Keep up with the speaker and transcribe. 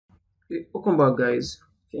Okay, welcome back, guys.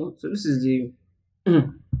 Okay, so this is the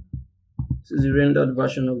this is the rendered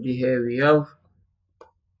version of the hair we have.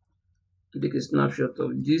 Take a snapshot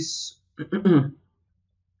of this.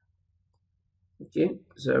 Okay,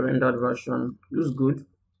 it's a rendered version. Looks good,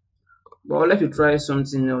 but I'd like to try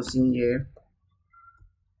something else in here.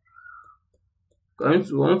 I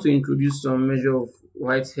want to introduce some measure of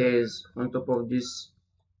white hairs on top of this.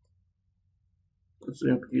 Also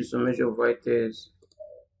introduce some measure of white hairs.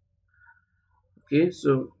 Okay,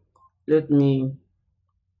 so let me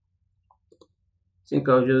think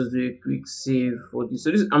I'll just do a quick save for this.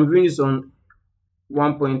 So this I'm doing this on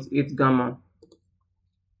 1.8 gamma.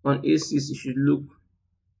 On A6 it should look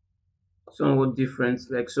somewhat different,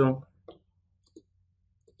 like so.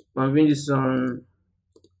 I'm doing this on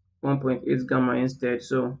 1.8 gamma instead,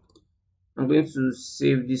 so I'm going to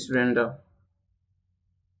save this render.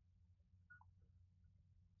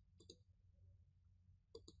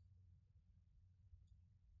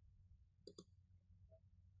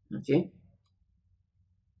 Okay,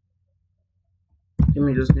 let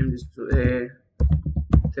me just name this to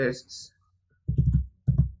tests.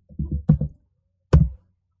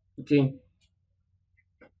 Okay,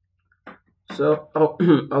 so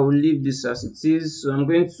I'll leave this as it is. So I'm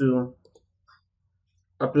going to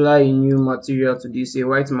apply a new material to this, a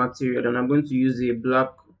white material, and I'm going to use a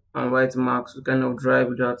black and white marks to kind of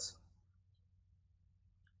drive that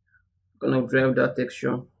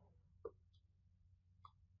texture.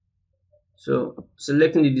 So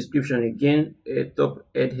selecting the description again, top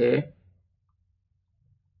head hair,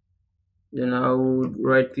 then I would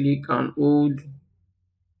right click and hold,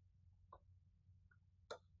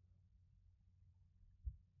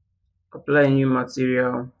 apply a new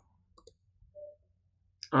material,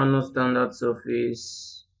 Arnold standard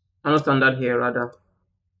surface, Arnold standard hair rather.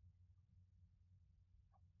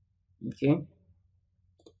 Okay,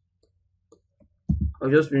 I'll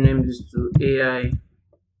just rename this to AI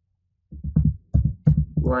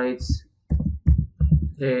white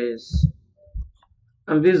hairs,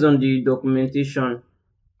 and based on the documentation,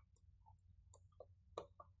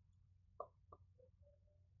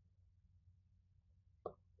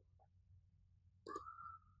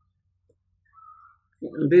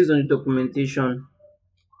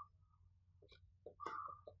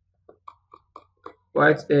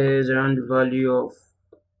 white hairs around the value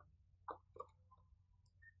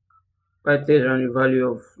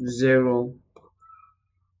of 0.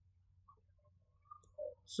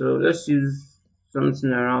 So let's use something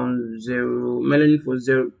around 0. Melanin for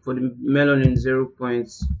the melanin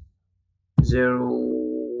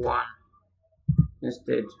 0.01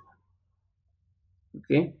 instead.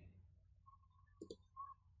 Okay.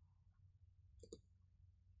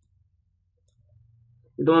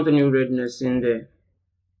 We don't want any redness in there.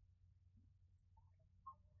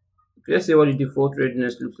 Let's see what the default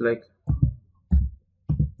redness looks like.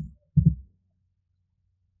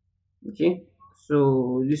 Okay, so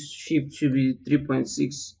this shift should be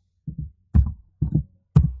 3.6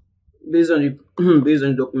 based on the based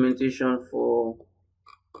on documentation for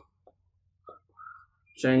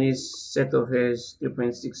Chinese set of hairs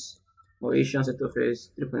 3.6 or Asian set of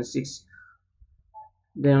hairs 3.6.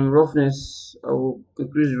 Then roughness, I will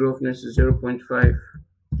increase roughness to 0.5.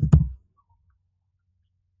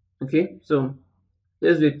 Okay, so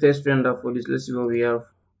let's do a test render for this. Let's see what we have.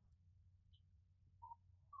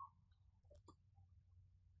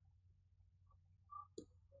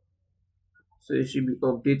 So it should be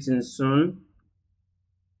updating soon.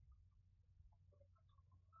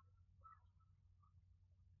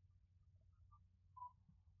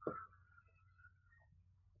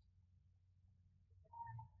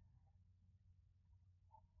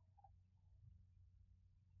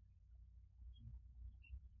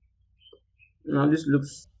 Now this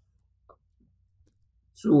looks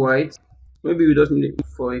too white. Maybe we just need it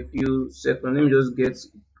for a few seconds. Let me just get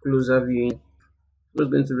closer viewing. I'm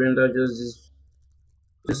just going to render just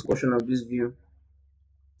this portion of this view.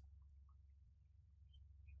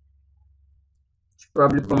 Should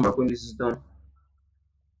probably come back when this is done.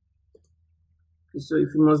 Okay, so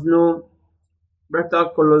if you must know, brighter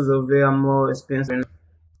colors of hair are more expensive.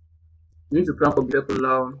 You need to crank up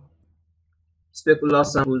specular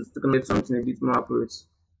samples to get something a bit more accurate.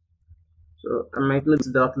 So I might not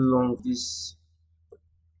be that long this.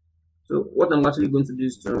 So what I'm actually going to do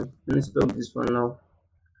is to let me stop this for now.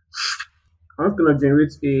 I'm just gonna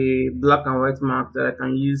generate a black and white mark that I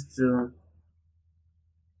can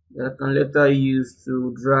later use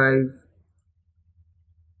to drive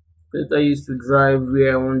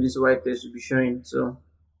where I want this white text to be showing. So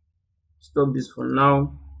stop this for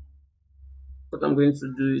now. What I'm going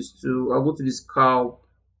to do is I'll go to the scalp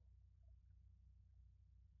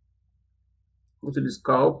Go to the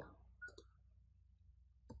scalp.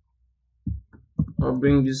 I'll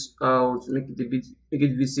bring this out, make it a bit, make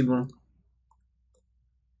it visible.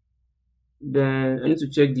 Then I need to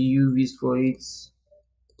check the UVs for it.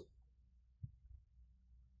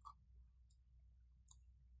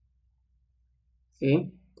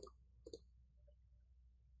 Okay.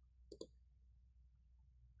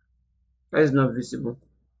 That is not visible.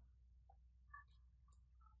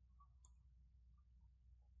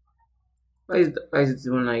 Why is it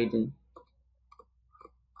even hiding?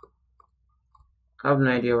 I have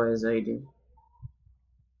no idea why it's hiding.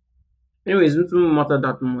 Anyways, it doesn't matter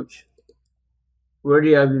that much. We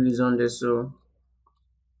already have UVs on there, so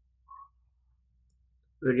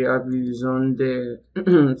we already have UVs on there,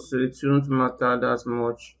 so it shouldn't matter that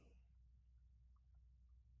much.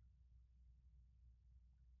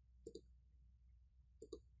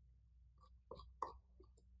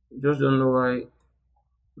 Just don't know why.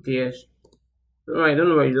 Okay, yes. I don't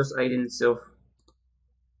know why it's just hiding itself.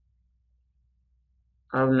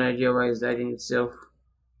 I have no idea why it's hiding itself.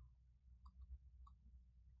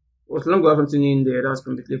 As long as I have something in there, that's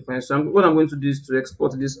completely fine. So what I'm going to do is to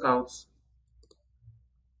export this out.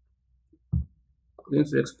 I'm going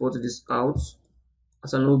to export this out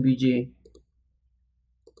as an OBJ.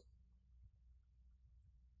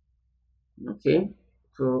 Okay,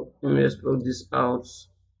 so let me export this out.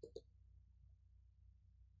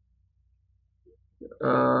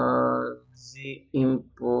 Z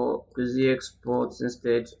import, Z export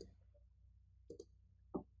instead.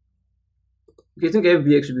 Okay, I think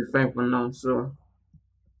FBX should be fine for now. So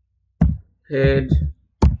head,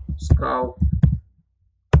 scalp.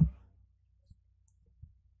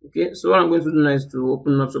 Okay, so what I'm going to do now is to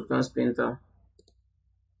open up Substance Painter.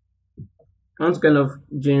 I want to kind of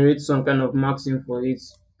generate some kind of marking for it,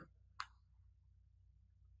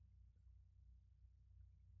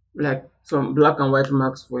 like some black and white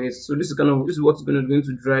marks for it. So this is what's going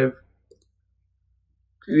to drive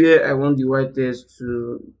where I want the white text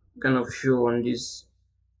to kind of show on this.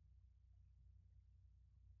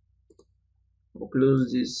 I'll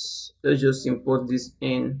close this. Let's just import this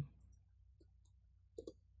in.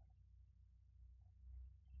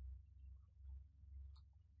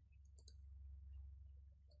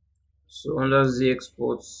 So under Z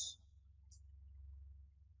exports,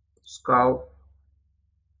 scalp,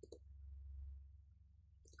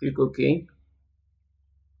 click OK.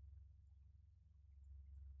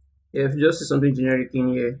 Yeah, if you just see something generic in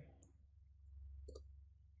here,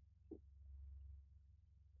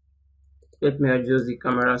 let me adjust the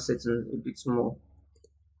camera setting a bit more.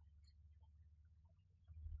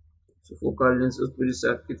 So focal length, let's put this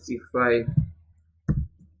at 55.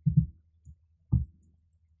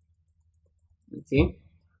 Okay.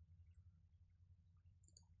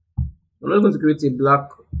 I'm not going to create a black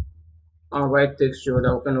and white texture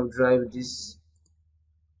that will kind of drive this.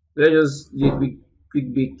 Let's just do a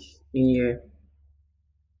quick bake in here.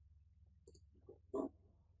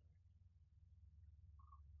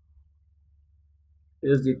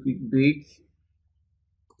 Just a quick bake.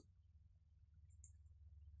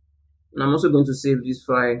 And I'm also going to save this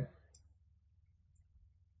file.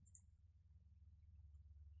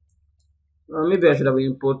 Maybe I should have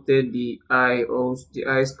imported the eye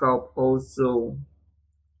scalp also.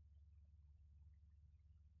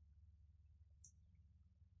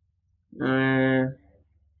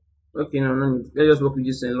 Okay, no, let's just work with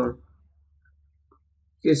this alone.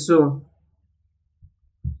 Okay, so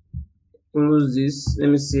close this. Let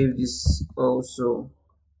me save this also.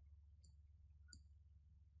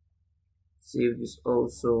 Save this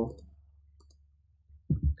also.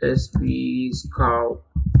 SP scalp.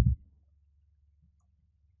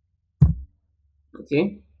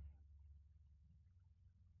 Okay.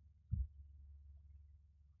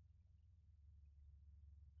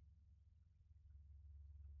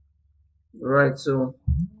 Right, so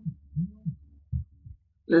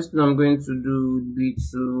next thing I'm going to do would be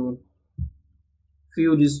to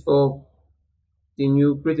fill this up,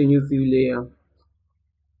 create a new fill layer.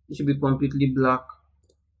 It should be completely black.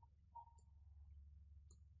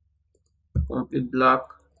 Complete black.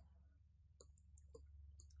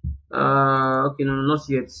 Okay, no, not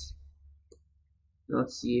yet. Not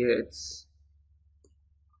yet.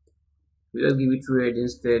 Let's give it red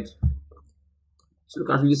instead. So you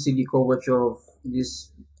can really see the curvature of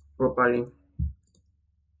this properly.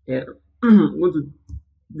 Yeah. I'm going to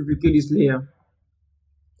duplicate this layer.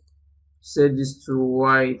 Set this to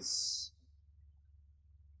white.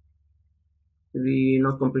 Maybe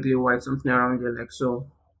not completely white, something around there like so.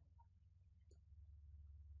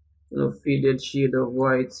 Faded shade of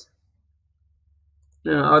white.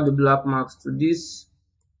 Now add the black marks to this.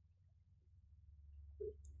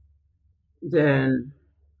 Then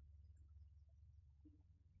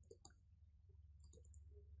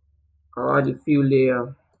I'll add a fill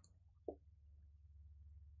layer.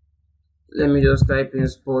 Let me just type in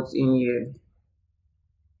spots in here.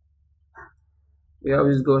 We have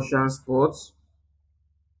this Gaussian spots.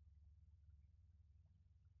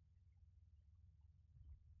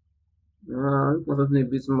 Look for something a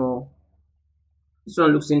bit more. This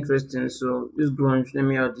one looks interesting, so this grunge, let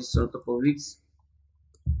me add this on top of it.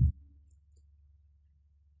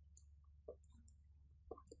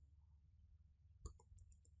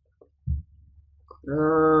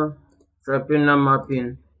 Triplannar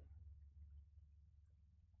mapping.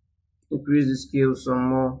 Increase the scale some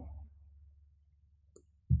more.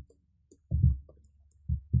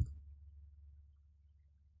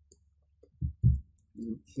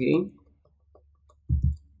 Okay.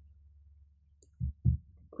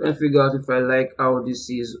 Trying to figure out if I like how this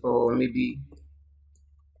is, or maybe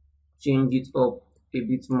change it up a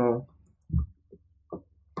bit more.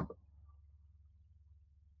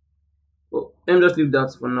 Oh, let me just leave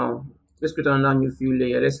that for now. Let's create another new fill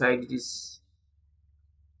layer. Let's hide this.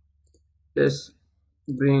 Let's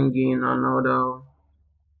bring in another.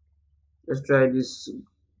 Let's try this.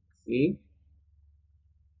 Okay.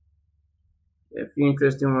 A few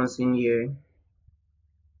interesting ones in here.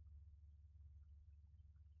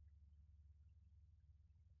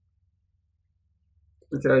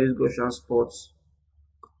 Let's try this Gaussian spots.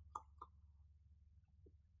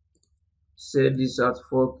 Set this at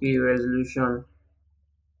 4K resolution.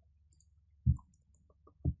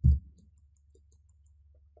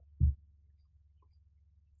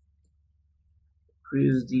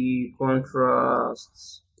 Increase the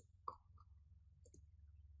contrast.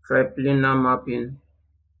 Triplannar mapping.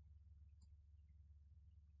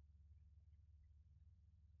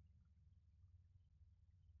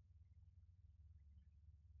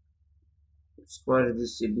 Squash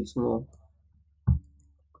this a bit more.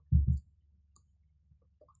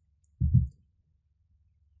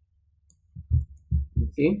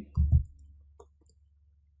 Okay.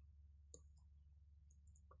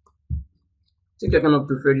 I think I kind of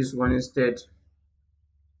prefer this one instead.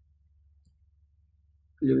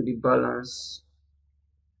 Play with the balance.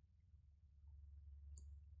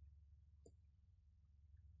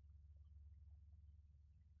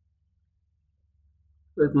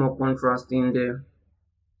 Put more contrast in there.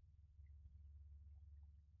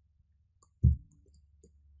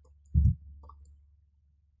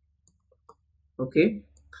 Okay.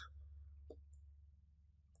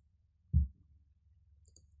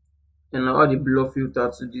 And now add the blur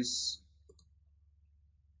filter to this.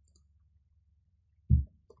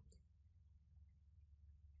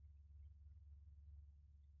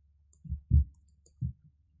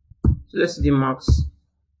 So let's see the marks.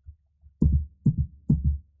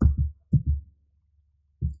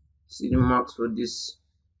 See the marks for this.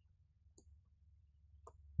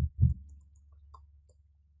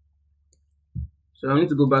 So I need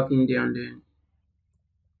to go back in there and then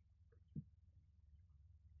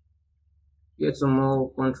get some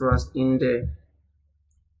more contrast in there.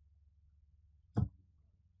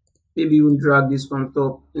 Maybe even drag this on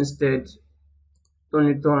top instead. Turn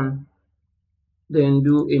it on. Then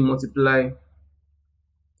do a multiply.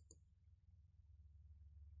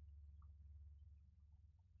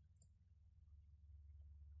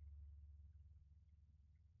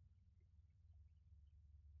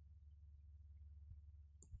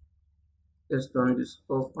 Let's turn this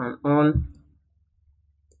off and on.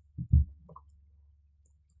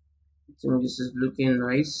 I think this is looking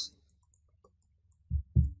nice.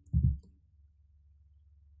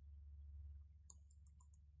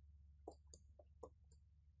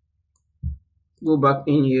 Go back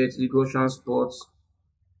in here to the Gaussian spots.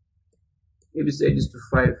 Maybe set this to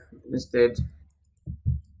 5 instead.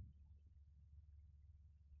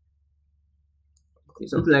 Okay,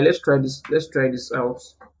 something like let's try this out.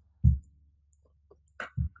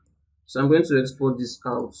 So I'm going to export this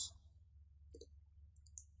out.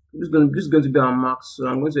 This is going to be our mark, so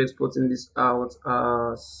I'm going to exporting this out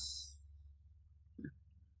as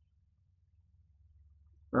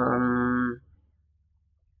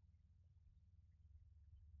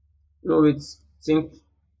no wait, think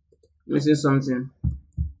missing something.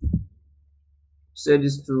 Set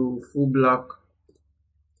this to full black.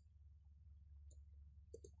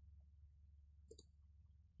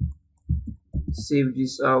 Save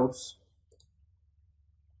this out.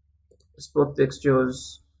 Export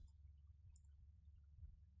textures.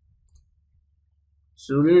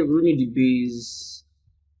 So we need the base.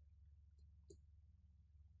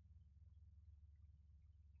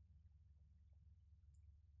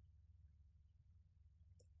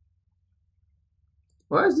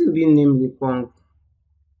 Why is it being named Wukong?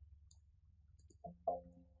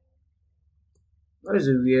 That is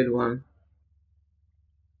a weird one.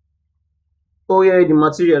 Oh yeah, the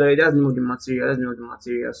material. That's the name of the material. That's the name of the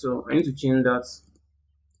material. So I need to change that.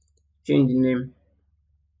 Change the name.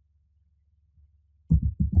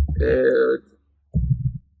 Uh,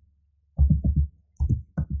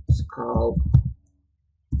 Scalp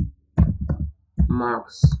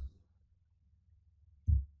marks.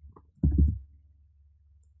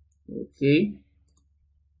 Okay.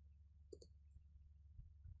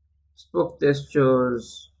 Spoke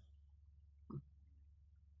textures.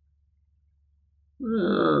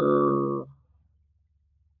 Uh,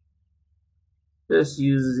 let's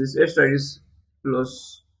use this. Let's try this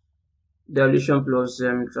plus dilution plus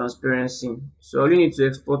transparency. So I only need to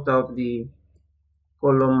export out the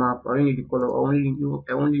color map. I only need the color.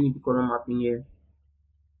 I only need the color map in here.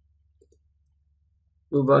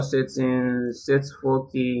 Global settings, set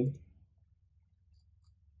 4K.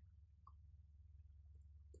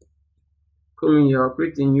 Come in here,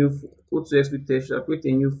 create a new, go to export texture, create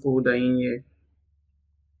a new folder in here.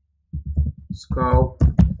 Scalp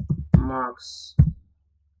marks.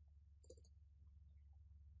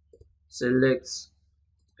 Select,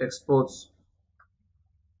 export.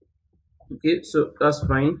 Okay, so that's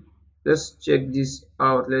fine. Let's check this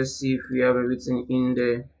out. Let's see if we have everything in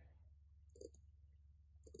there.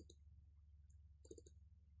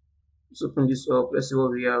 Let's open this up. Let's see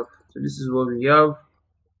what we have. So this is what we have.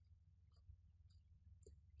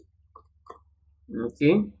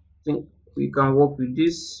 Okay, I think we can work with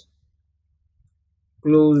this.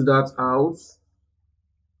 Close that out.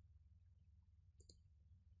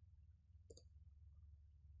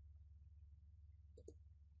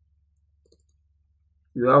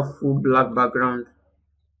 You have full black background.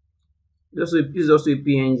 This is also a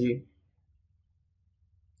PNG.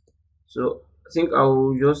 So I think I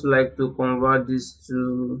would just like to convert this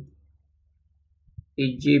to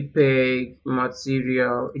a JPEG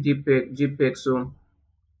material, a JPEG. So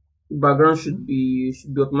background should be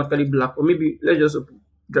automatically black, or maybe let's just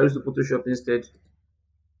drag this to Photoshop instead,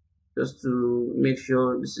 just to make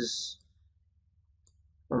sure this is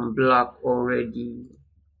on black already.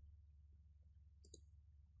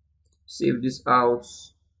 Save this out.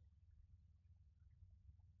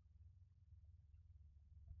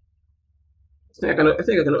 I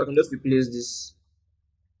can just replace this.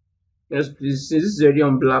 Just please, since this is already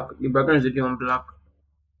on black, the background is already on black.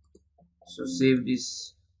 So save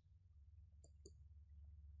this.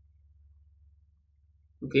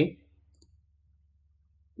 Okay.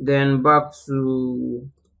 Then back to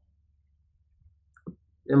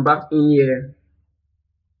back in here.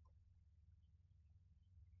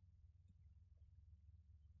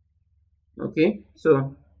 Okay,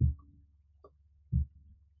 so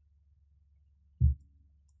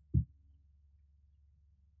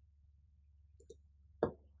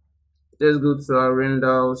let's go to our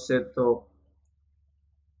render setup.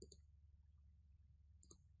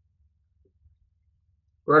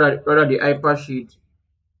 Rather the hyper shade.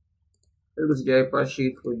 Let's go to the hyper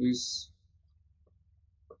shade for this.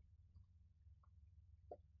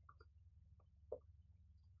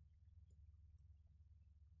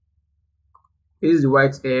 This is the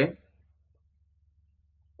white hair.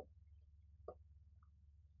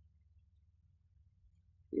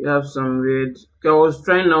 You have some red. Okay, I was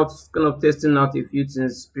trying out, kind of testing out a few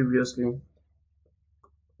things previously.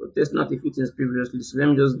 So testing out a few things previously. So let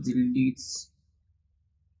me just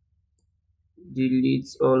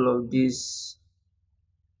delete all of this.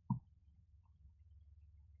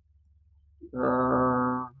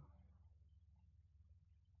 Uh,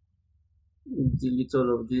 delete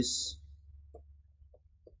all of this.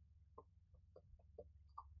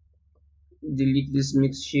 Delete this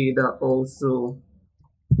mix shader also.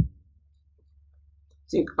 I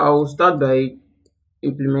think I'll start by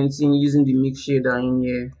implementing using the mix shader in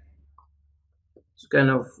here to kind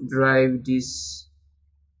of drive this.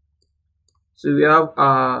 So we have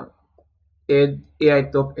our AI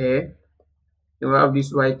top hair, and we have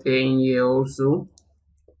this white hair in here also.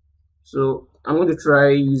 So I'm going to try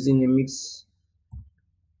using a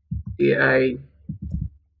AI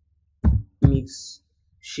mix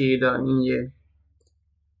shader in here.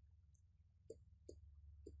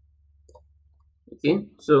 Okay,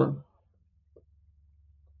 so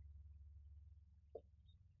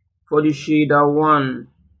for the shader one,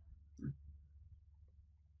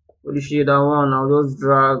 I'll just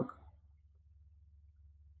drag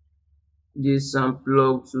this and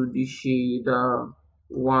plug to the shader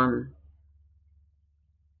one.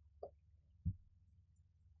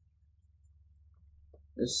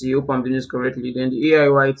 Let's see, hope I'm doing this correctly. Then the AI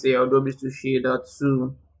white here, I'll do this to shade that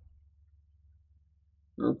too.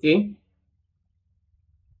 Okay.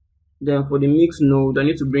 Then for the mix node, I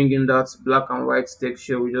need to bring in that black and white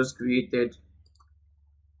texture we just created.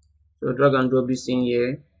 So drag and drop this in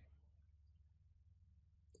here.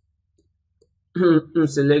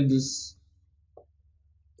 select this.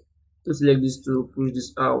 Select this to push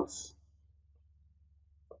this out.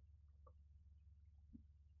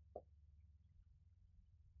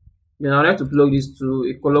 Then I like to plug this to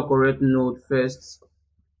a color correct node first.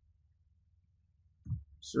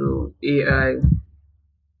 So AI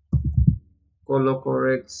color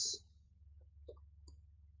correct.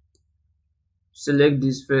 Select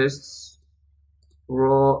this first.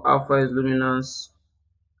 Raw alpha is luminance.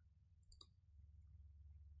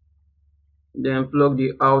 Then plug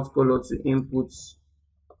the out color to input.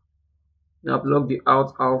 Now plug the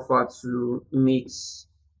out alpha to mix.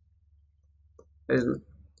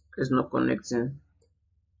 It's not connecting.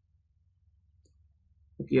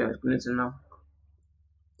 Okay, yeah, it's connecting now.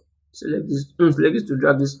 Select this to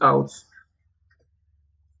drag this out.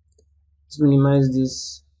 Let's minimize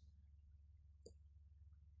this.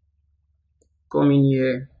 Come in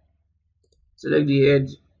here. Select the head,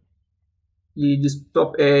 the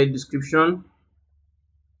top head description.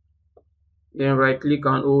 Then right click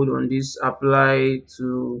and hold on this, apply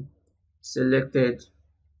to selected.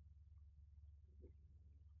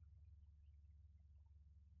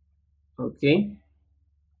 Okay.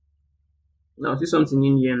 Now see something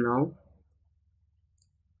in here now.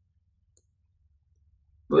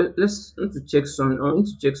 But let's need to check some. I need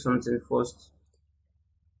to check something first.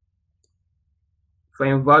 If I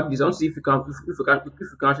invert this, I want to see if you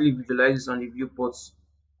can actually visualize this on the viewports.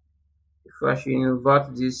 If I should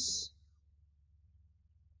invert this,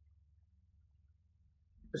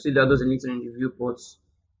 see that doesn't anything in the viewports.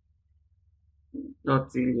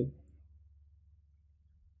 Not really.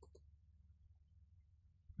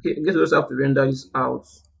 Okay, I guess we also have to render this out.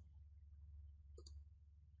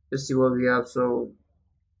 Let's see what we have. So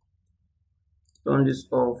turn this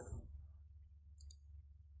off.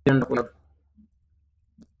 I'm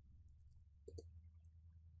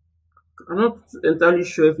not entirely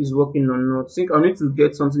sure if it's working or not. I think I need to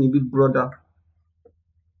get something a bit broader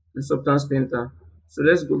in Substance Painter. So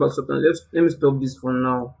let's go back to Substance. Let me stop this for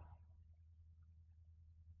now.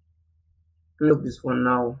 Stop this for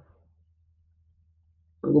now.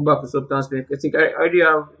 I'll go back to Substance Painter. I think I already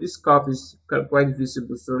have this scalp is quite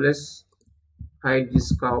visible. So let's hide this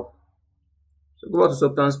scalp. So go back to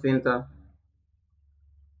Substance Painter.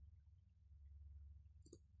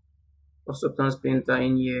 Or Substance Painter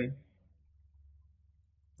in here.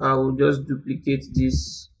 I will just duplicate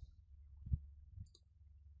this.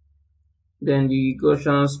 Then the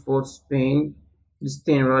Gaussian spots paint, this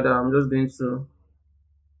thing rather, I'm just going to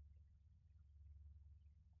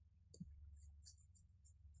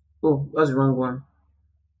that's the wrong one.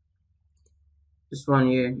 This one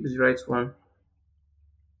here is the right one.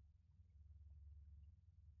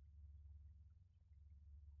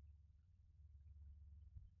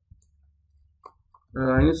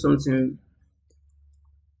 I need something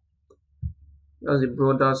that's a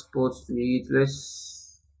broader spot to it.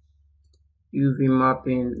 Let's UV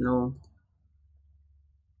mapping, no.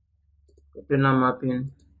 Planar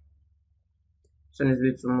mapping. This one is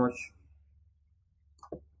way too much.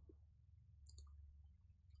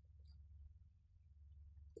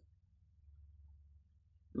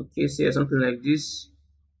 Okay, so yeah, something like this.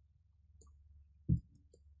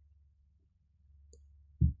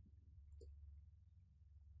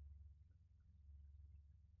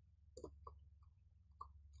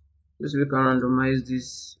 Just we can randomize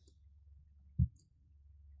this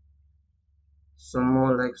some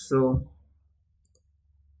more like so.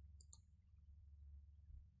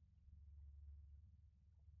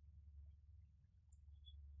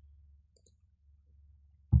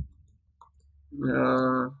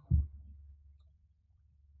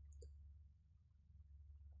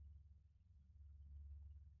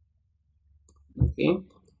 Okay,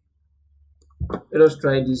 let us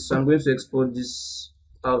try this. So I'm going to export this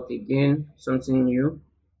out again, something new.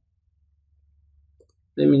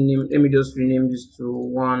 Let me just rename this to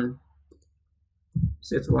one,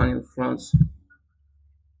 set one in front.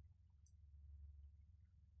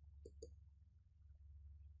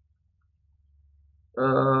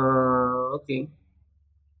 Okay.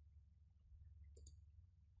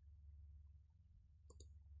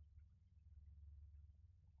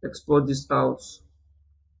 Export this out.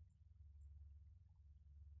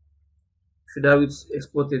 Should have it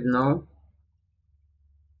exported now?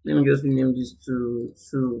 Let me just rename this to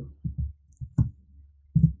 2.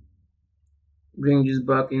 bring this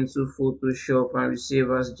back into Photoshop and save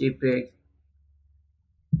as JPEG.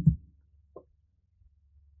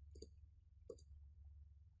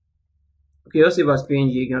 Okay, just save as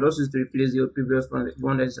PNG again. Just use to replace the previous one, the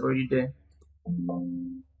one that's already there.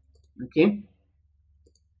 Okay.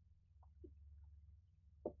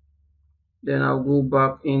 Then I'll go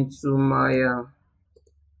back into my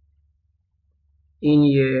in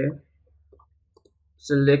here,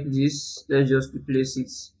 select this, let's just replace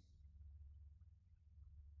it.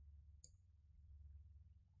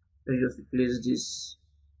 Let's just replace this.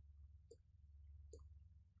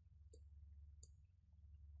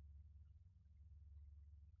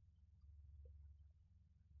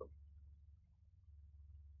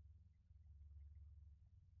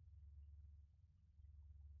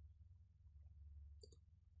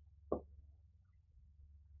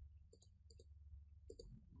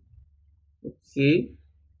 Okay,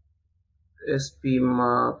 SP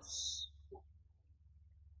maps.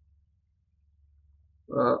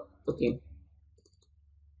 Okay,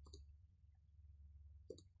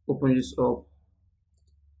 open this up.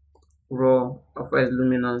 Raw, apply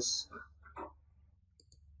luminance.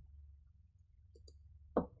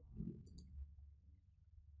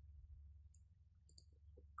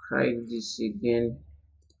 Hide this again.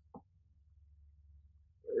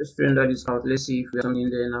 Let's render this out. Let's see if we have something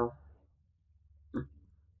there now.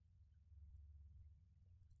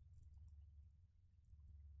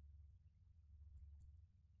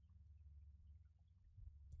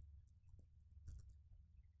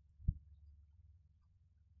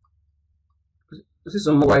 See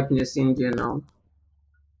some more whiteness in there now.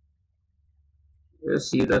 Let's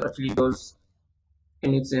see if that actually does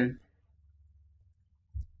anything.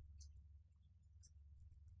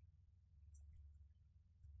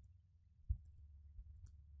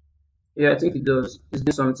 Yeah, I think it does. It's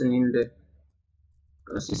doing something in there.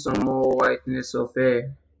 I see some more whiteness of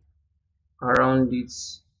hair around it.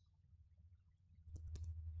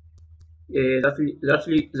 Yeah, it's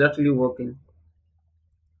actually working.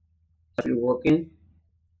 It's actually working.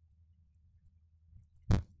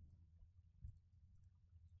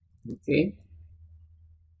 Okay.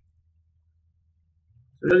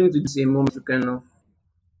 So just need to take a moment to kind of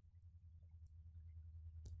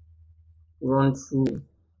run through.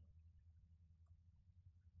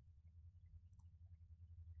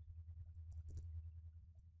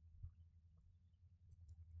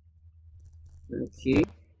 Okay.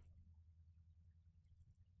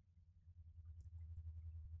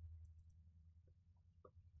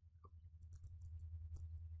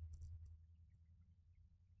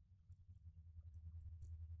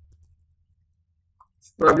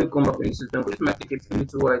 Probably come back in the system. It might take a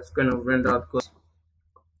little while to kind of render out because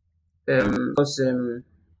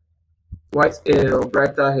white hair or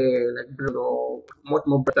brighter hair, like blue or much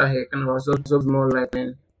more brighter hair, kind of absorbs more light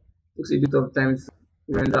and takes a bit of time to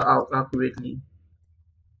render out accurately.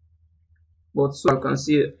 But so I can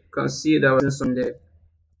see that was some there,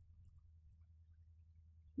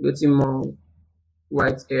 getting more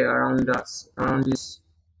white hair around this,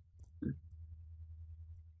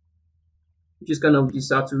 which is kind of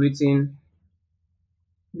desaturating,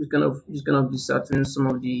 just kind of desaturating some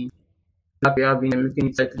of the black we have in and making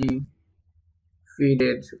it slightly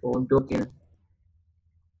faded or darkened.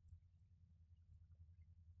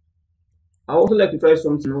 I also like to try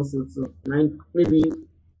something also too. Maybe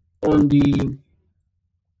on the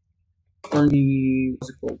what's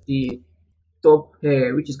it called, the top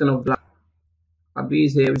hair, which is kind of black, a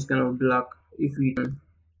base hair which is kind of black. If we can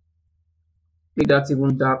make that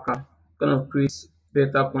even darker, kind of creates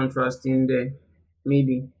better contrast in there.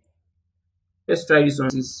 Maybe let's try this on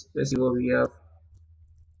this. Let's see what we have.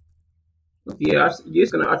 Okay,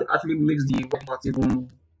 this gonna actually makes the white part even more,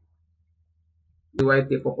 the white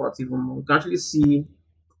paper part even more. You can actually see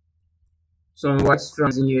some white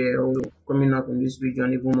strands in here also coming out from this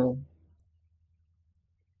region even more.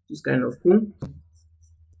 It's kind of cool.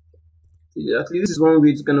 At least this is one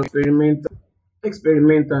way to kind of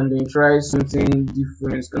experiment and then try something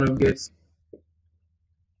different. Kind of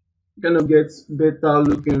get better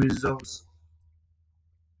looking results.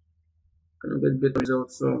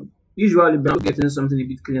 So usually I'm getting something a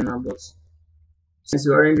bit cleaner, but since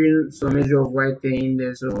we're rendering some measure of white hair in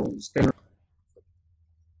there, so it's kind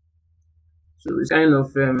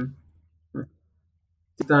of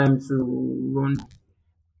time to run.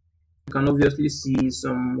 You can obviously see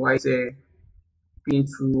some white hair peeing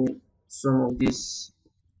through some of this.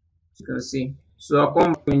 You can see. So I'll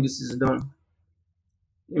come back when this is done.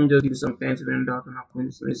 Let me just give you some time to render out and I'll when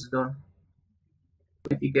this is done.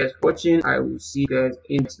 Thank you guys for watching. I will see you guys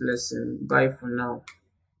in this lesson. Bye for now.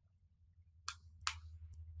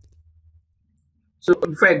 So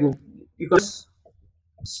before I go, you can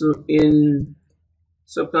so in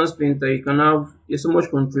substance painter you can have there's so much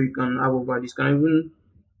control you can have over this. You can even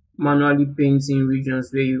manually paint in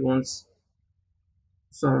regions where you want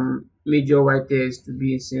some major white text to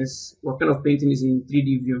be, since what kind of painting is in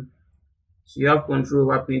 3D view. So you have control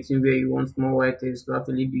over painting where you want more white text to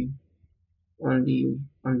actually be on the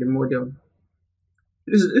model.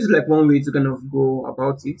 This is like one way to kind of go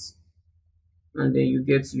about it, and then you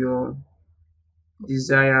get your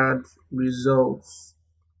desired results.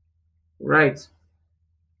 Right.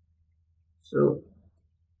 So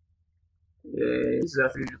this is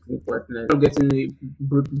actually looking quite nice. I'm getting a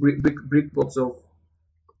brick box of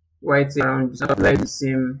white around. Just apply the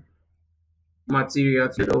same material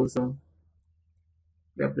to it also.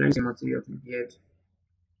 They apply the same material to the head.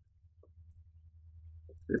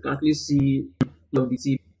 So you can actually see the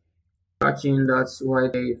tip catching that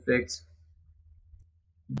white effect.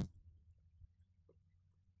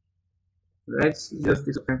 Right. Just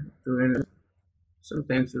this time to render.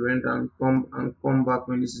 Sometimes to render and come back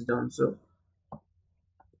when this is done. So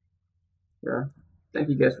yeah. Thank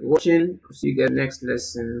you guys for watching. See you guys next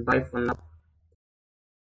lesson. Bye for now.